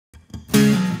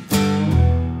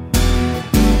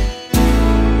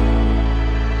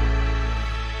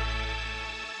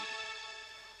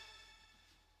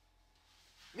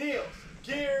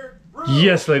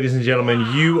Yes, ladies and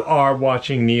gentlemen, you are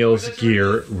watching Neil's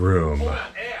Gear Room.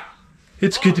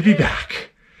 It's good to be back.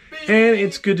 And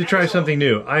it's good to try something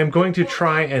new. I am going to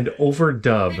try and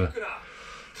overdub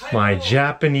my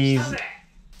Japanese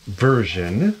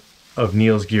version of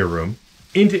Neil's Gear Room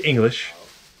into English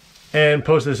and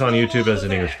post this on YouTube as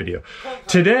an English video.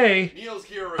 Today,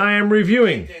 I am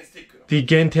reviewing the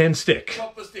Genten stick,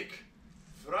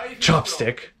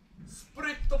 Chopstick,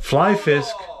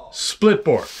 Flyfisk,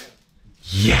 Splitboard.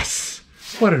 Yes!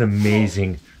 What an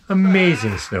amazing,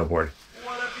 amazing snowboard.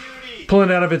 Pulling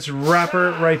out of its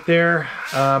wrapper right there.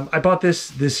 I bought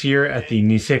this year at the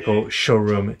Niseko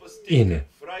showroom in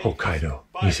Hokkaido,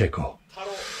 Niseko.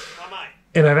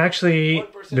 And I've actually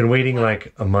been waiting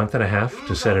like a month and a half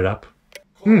to set it up.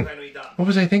 What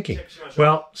was I thinking?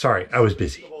 Well, sorry, I was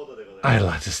busy. I had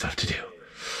lots of stuff to do.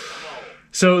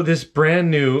 So this brand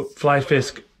new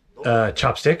Flyfisk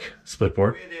Chopstick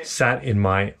Splitboard sat in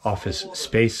my office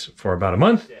space for about a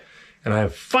month, and I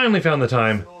have finally found the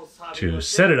time to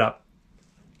set it up,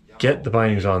 get the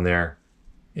bindings on there,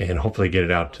 and hopefully get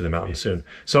it out to the mountain soon.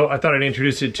 So I thought I'd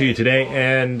introduce it to you today,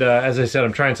 and as I said,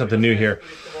 I'm trying something new here.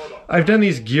 I've done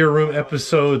these Gear Room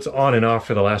episodes on and off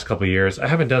for the last couple of years. I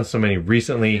haven't done so many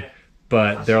recently,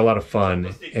 but they're a lot of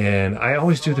fun, and I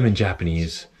always do them in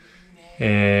Japanese.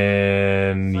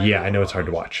 And yeah, I know it's hard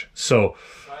to watch. So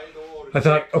I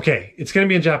thought, okay, it's going to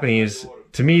be in Japanese.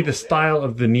 To me, the style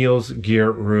of the Neil's Gear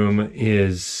Room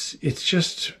it's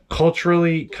just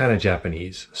culturally kind of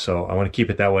Japanese. So I want to keep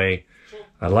it that way.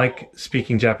 I like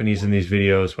speaking Japanese in these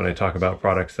videos when I talk about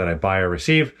products that I buy or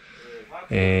receive.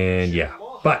 And yeah,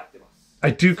 but I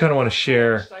do kind of want to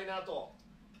share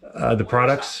the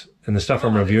products and the stuff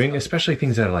I'm reviewing, especially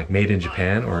things that are like made in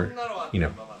Japan or, you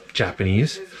know,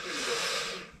 Japanese.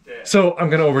 So I'm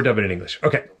going to overdub it in English.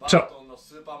 Okay, so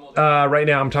right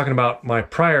now I'm talking about my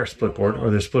prior Splitboard,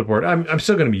 or the Splitboard. I'm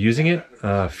still going to be using it.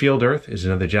 Field Earth is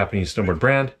another Japanese snowboard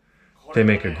brand. They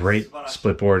make a great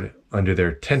Splitboard under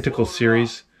their Tentacle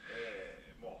series.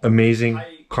 Amazing,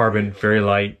 carbon, very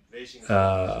light,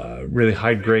 really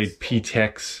high grade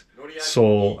PTEX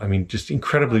sole. I mean, just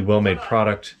incredibly well-made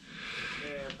product.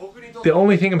 The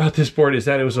only thing about this board is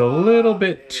that it was a little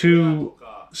bit too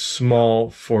small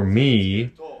for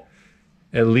me,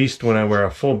 at least when I wear a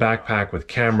full backpack with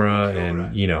camera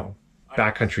and, you know,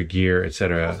 backcountry gear,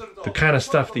 etc. The kind of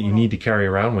stuff that you need to carry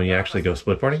around when you actually go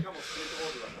splitboarding.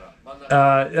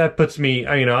 That puts me,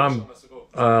 you know, I'm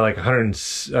like I'm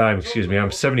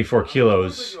 74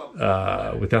 kilos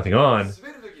with nothing on.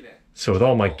 So with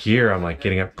all my gear, I'm like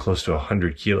getting up close to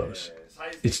 100 kilos.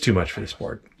 It's too much for this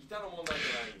board.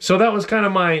 So that was kind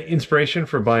of my inspiration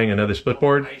for buying another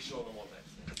Splitboard.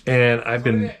 And I've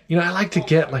been, you know, I like to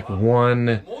get like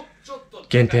one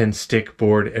Genten stick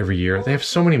board every year. They have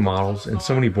so many models and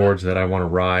so many boards that I want to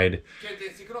ride,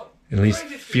 and at least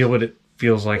feel what it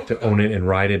feels like to own it and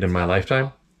ride it in my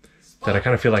lifetime, that I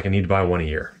kind of feel like I need to buy one a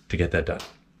year to get that done.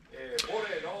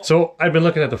 So I've been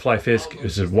looking at the Flyfisk.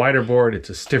 It's a wider board, it's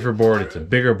a stiffer board, it's a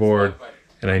bigger board,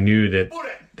 and I knew that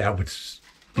that would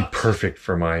be perfect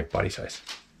for my body size.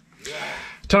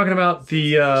 Talking about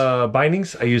the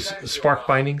bindings, I use Spark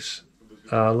bindings.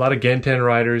 A lot of Genten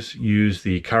riders use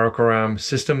the Karokoram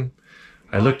system.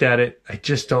 I looked at it. I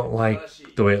just don't like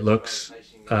the way it looks.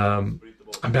 I'm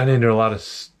not into a lot of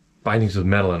bindings with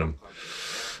metal in them,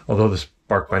 although the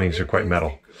Spark bindings are quite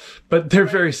metal. But they're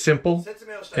very simple,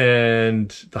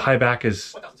 and the high back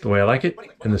is the way I like it,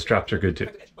 and the straps are good too.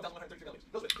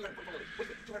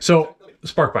 So,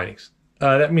 Spark bindings.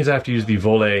 That means I have to use the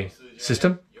Volley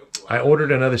system. I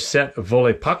ordered another set of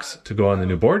Volley pucks to go on the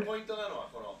new board,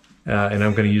 and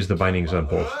I'm going to use the bindings on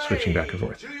both, switching back and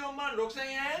forth.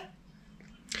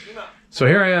 So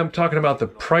here I am talking about the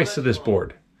price of this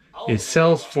board. It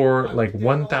sells for like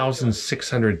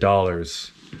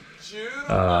 $1,600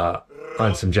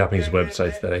 on some Japanese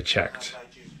websites that I checked.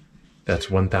 That's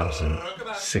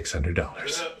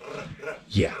 $1,600.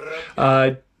 Yeah.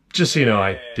 Just so you know,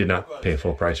 I did not pay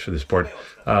full price for this board.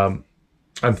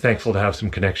 I'm thankful to have some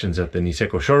connections at the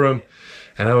Niseko showroom,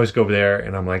 and I always go over there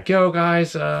and I'm like, yo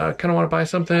guys, I kind of want to buy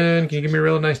something. Can you give me a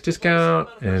real nice discount?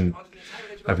 And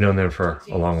I've known them for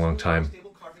a long, long time,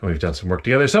 and we've done some work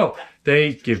together, so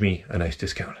they give me a nice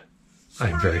discount.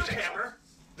 I'm very thankful.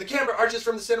 The camera arches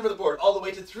from the center of the board all the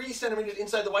way to 3 centimeters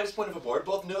inside the widest point of a board,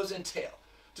 both nose and tail.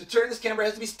 To turn, this camera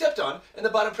has to be stepped on and the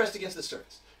bottom pressed against the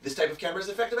surface. This type of camera is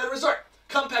effective at a resort,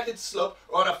 compacted slope,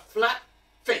 or on a flat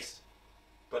face.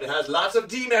 But it has lots of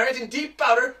demerit in deep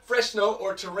powder, fresh snow,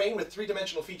 or terrain with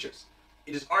 3-dimensional features.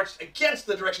 It is arched against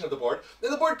the direction of the board,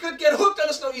 then the board could get hooked on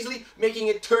the snow easily, making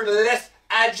it turn less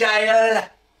agile.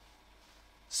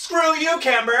 Screw you,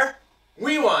 camber!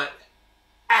 We want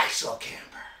Axle camber.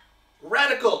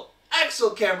 Radical axle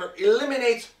camber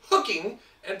eliminates hooking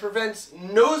and prevents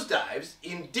nosedives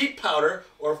in deep powder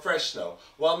or fresh snow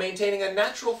while maintaining a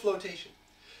natural flotation.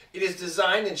 It is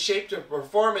designed and shaped to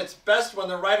perform its best when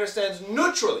the rider stands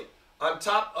neutrally on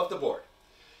top of the board.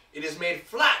 It is made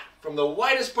flat from the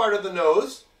widest part of the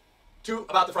nose to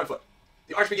about the front foot.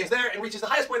 The arch begins there and reaches the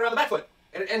highest point around the back foot,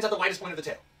 and it ends at the widest point of the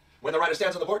tail. When the rider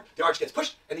stands on the board, the arch gets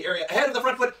pushed, and the area ahead of the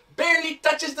front foot barely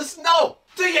touches the snow.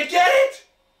 Do you get it?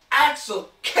 Axle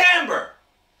camber.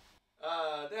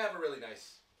 They have a really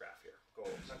nice graph here.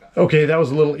 Okay, that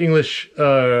was a little English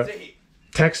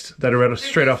text that I read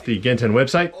straight off the Genten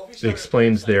website. It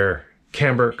explains their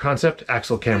camber concept,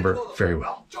 axle camber, very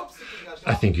well.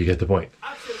 I think you get the point.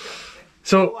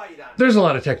 So there's a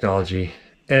lot of technology,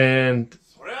 and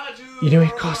you know,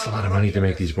 it costs a lot of money to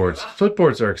make these boards.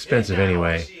 Splitboards are expensive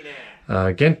anyway.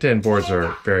 Genten boards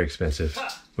are very expensive.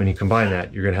 When you combine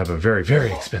that, you're going to have a very,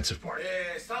 very expensive board.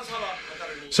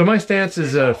 So my stance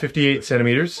is 58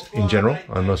 centimeters in general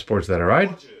on most boards that I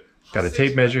ride. Got a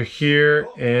tape measure here,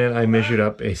 and I measured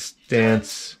up a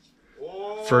stance.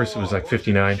 First it was like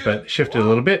 59, but shifted a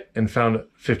little bit and found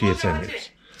 58 centimeters.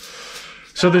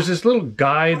 So there's this little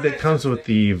guide that comes with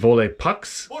the volley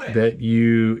pucks that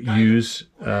you use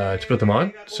to put them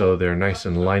on, so they're nice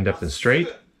and lined up and straight.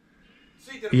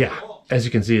 Yeah, as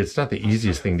you can see, it's not the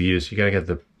easiest thing to use. You gotta get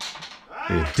the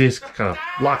disc kind of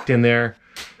locked in there,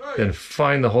 then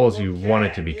find the holes you want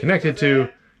it to be connected to,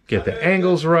 get the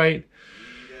angles right.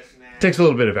 Takes a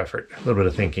little bit of effort, a little bit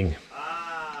of thinking.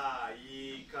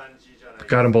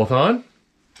 Got them both on.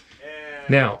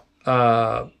 Now,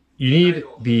 you need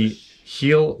the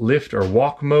heel lift or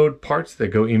walk mode parts that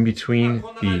go in between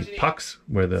the pucks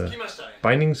where the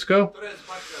bindings go.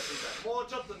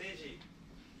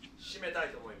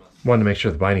 Wanted to make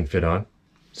sure the binding fit on.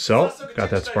 So, got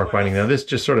that spark binding. Now this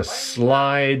just sort of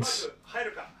slides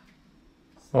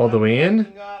all the way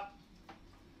in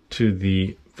to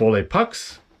the volley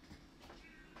pucks.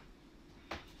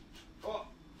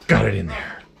 Got it in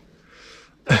there.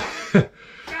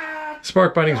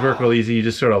 Spark bindings work real easy. You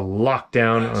just sort of lock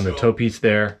down on the toe piece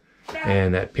there,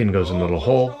 and that pin goes in a little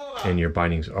hole, and your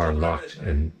bindings are locked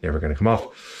and never going to come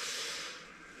off.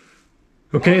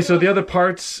 Okay, so the other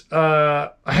parts,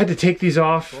 I had to take these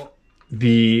off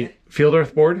the field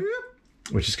earth board,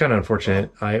 which is kind of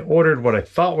unfortunate. I ordered what I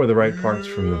thought were the right parts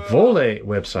from the Volley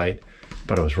website,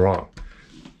 but I was wrong.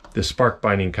 The spark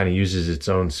binding kind of uses its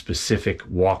own specific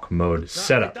walk mode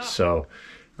setup, so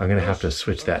I'm going to have to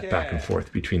switch that back and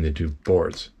forth between the two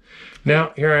boards.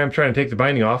 Now, here I am trying to take the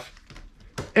binding off,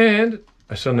 and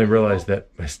I suddenly realized that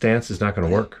my stance is not going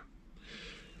to work.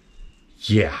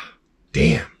 Yeah,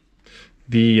 damn.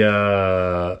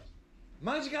 The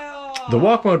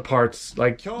walk mode parts,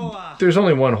 like, there's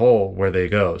only one hole where they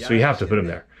go, so you have to put them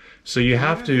there. So you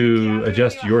have to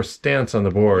adjust your stance on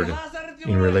the board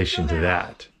in relation to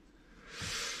that.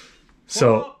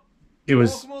 So it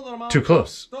was too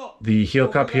close. The heel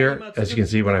cup here, as you can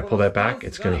see, when I pull that back,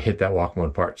 it's going to hit that walk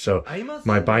mode part. So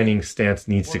my binding stance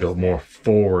needs to go more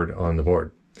forward on the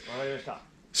board.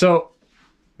 So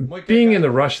being in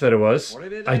the rush that it was,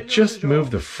 I just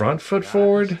moved the front foot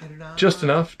forward just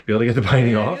enough to be able to get the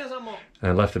binding off.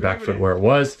 And I left the back foot where it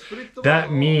was.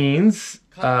 That means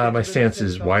my stance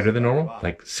is wider than normal,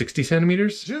 like 60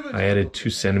 centimeters. I added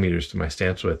 2 centimeters to my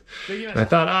stance width. And I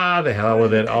thought, the hell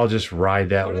with it. I'll just ride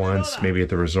that once, maybe at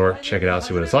the resort, check it out,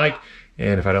 see what it's like.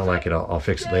 And if I don't like it, I'll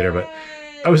fix it later. But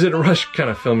I was in a rush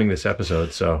kind of filming this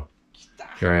episode, so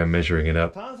here I am measuring it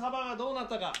up,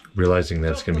 realizing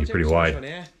that it's going to be pretty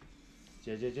wide.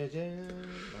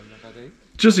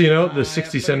 Just so you know, the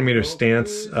 60 centimeter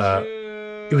stance,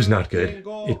 it was not good.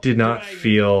 It did not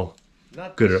feel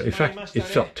good. In fact, it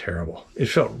felt terrible. It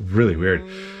felt really weird.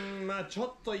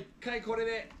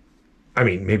 I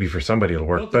mean, maybe for somebody it'll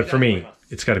work, but for me,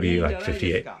 it's got to be like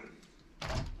 58.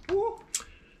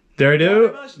 There I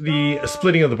do, the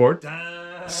splitting of the board.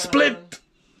 Split!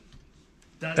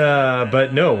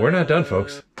 But no, we're not done,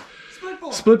 folks.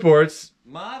 Split boards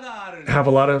have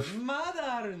a lot of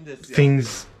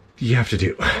things you have to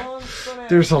do.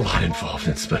 There's a lot involved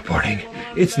in splitboarding.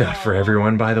 It's not for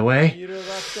everyone, by the way.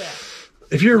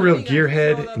 If you're a real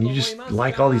gearhead and you just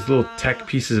like all these little tech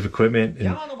pieces of equipment,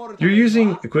 and you're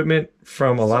using equipment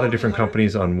from a lot of different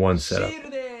companies on one setup.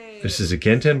 This is a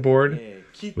Genten board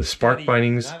with spark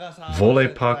bindings, volley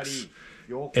pucks,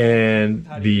 and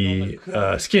the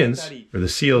skins, or the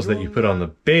seals that you put on the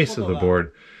base of the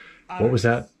board. What was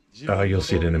that? You'll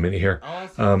see it in a minute here.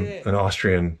 An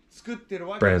Austrian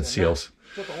brand seals.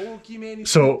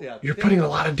 So you're putting a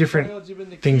lot of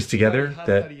different things together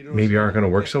that maybe aren't going to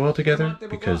work so well together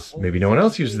because maybe no one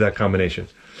else uses that combination.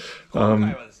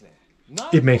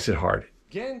 It makes it hard.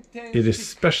 It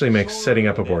especially makes setting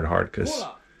up a board hard because,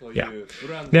 yeah.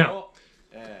 Now,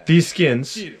 these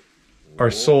skins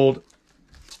are sold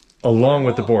along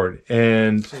with the board,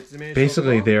 and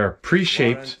basically they are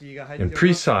pre-shaped and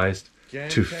pre-sized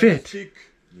to fit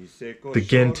the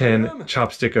Gen-10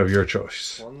 chopstick of your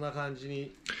choice.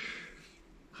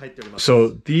 So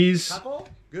these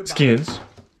skins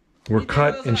were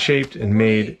cut and shaped and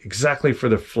made exactly for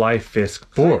the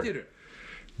Flyfisk board.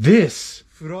 This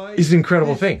is an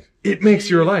incredible thing. It makes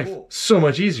your life so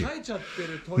much easier.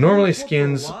 Normally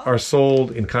skins are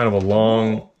sold in kind of a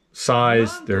long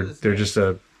size. They're just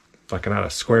like not a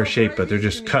square shape, but they're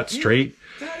just cut straight.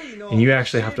 And you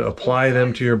actually have to apply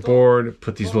them to your board,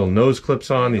 put these little nose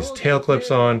clips on, these tail clips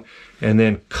on, and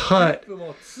then cut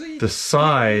the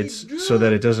sides so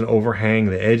that it doesn't overhang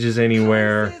the edges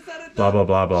anywhere, blah, blah,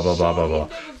 blah, blah, blah, blah, blah, blah.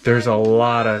 There's a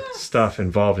lot of stuff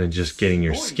involved in just getting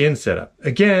your skin set up.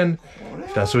 Again,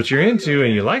 if that's what you're into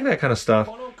and you like that kind of stuff,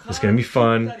 it's going to be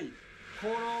fun.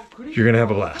 You're going to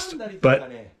have a blast.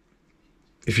 But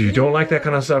if you don't like that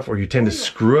kind of stuff, or you tend to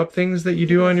screw up things that you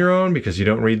do on your own because you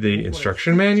don't read the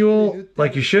instruction manual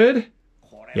like you should,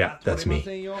 yeah, that's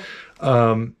me.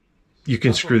 You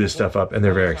can screw this stuff up, and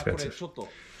they're very expensive.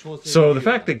 So the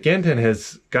fact that Gen-10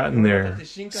 has gotten their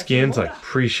skins like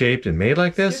pre-shaped and made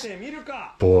like this,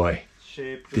 boy,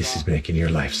 this is making your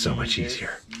life so much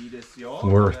easier.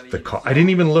 Worth the cost. I didn't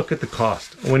even look at the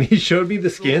cost. When he showed me the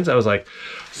skins, I was like,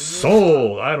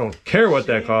 sold. I don't care what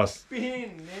that costs.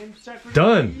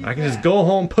 Done. I can just go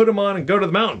home, put them on, and go to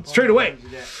the mountain straight away.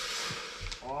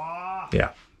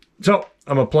 Yeah. So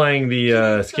I'm applying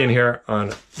the skin here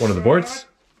on one of the boards.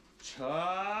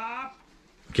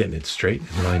 Getting it straight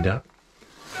and lined up.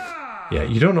 Yeah,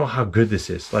 you don't know how good this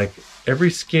is. Like,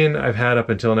 every skin I've had up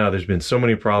until now, there's been so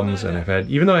many problems, and I've had,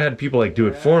 even though I had people like do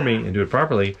it for me and do it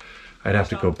properly, I'd have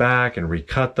to go back and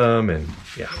recut them, and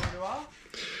yeah.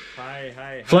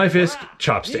 Flyfisk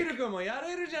Chopstick.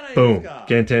 Boom.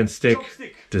 Gen-10 stick,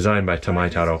 designed by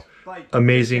Tamaitaro.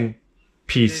 Amazing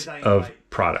piece of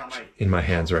product in my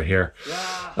hands right here.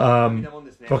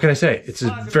 What can I say? It's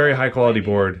a very high quality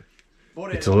board.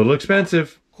 It's a little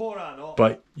expensive,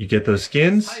 but you get those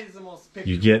skins,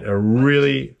 you get a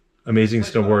really amazing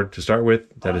snowboard to start with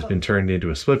that has been turned into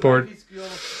a split board.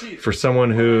 For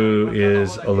someone who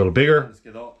is a little bigger,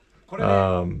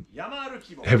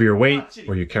 heavier weight,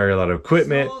 or you carry a lot of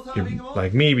equipment, you're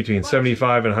like me, between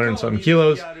 75 and 100 and something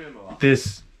kilos,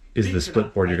 this is the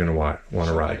split board you're going to want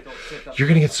to ride. You're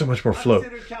going to get so much more float.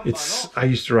 I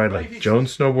used to ride like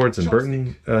Jones snowboards and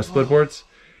Burton split boards,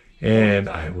 and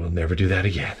I will never do that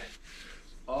again.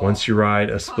 Once you ride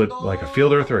a split, like a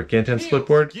Field Earth or a Gen-10 split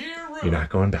board, you're not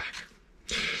going back.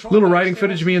 Little riding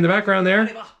footage of me in the background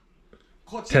there,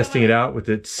 testing it out with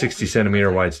its 60 centimeter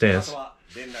wide stance.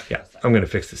 Yeah, I'm going to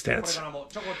fix the stance.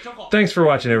 Thanks for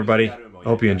watching, everybody. I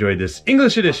hope you enjoyed this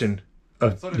English edition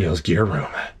of Neil's Gear Room.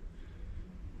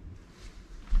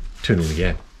 Tune in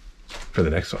again for the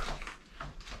next one.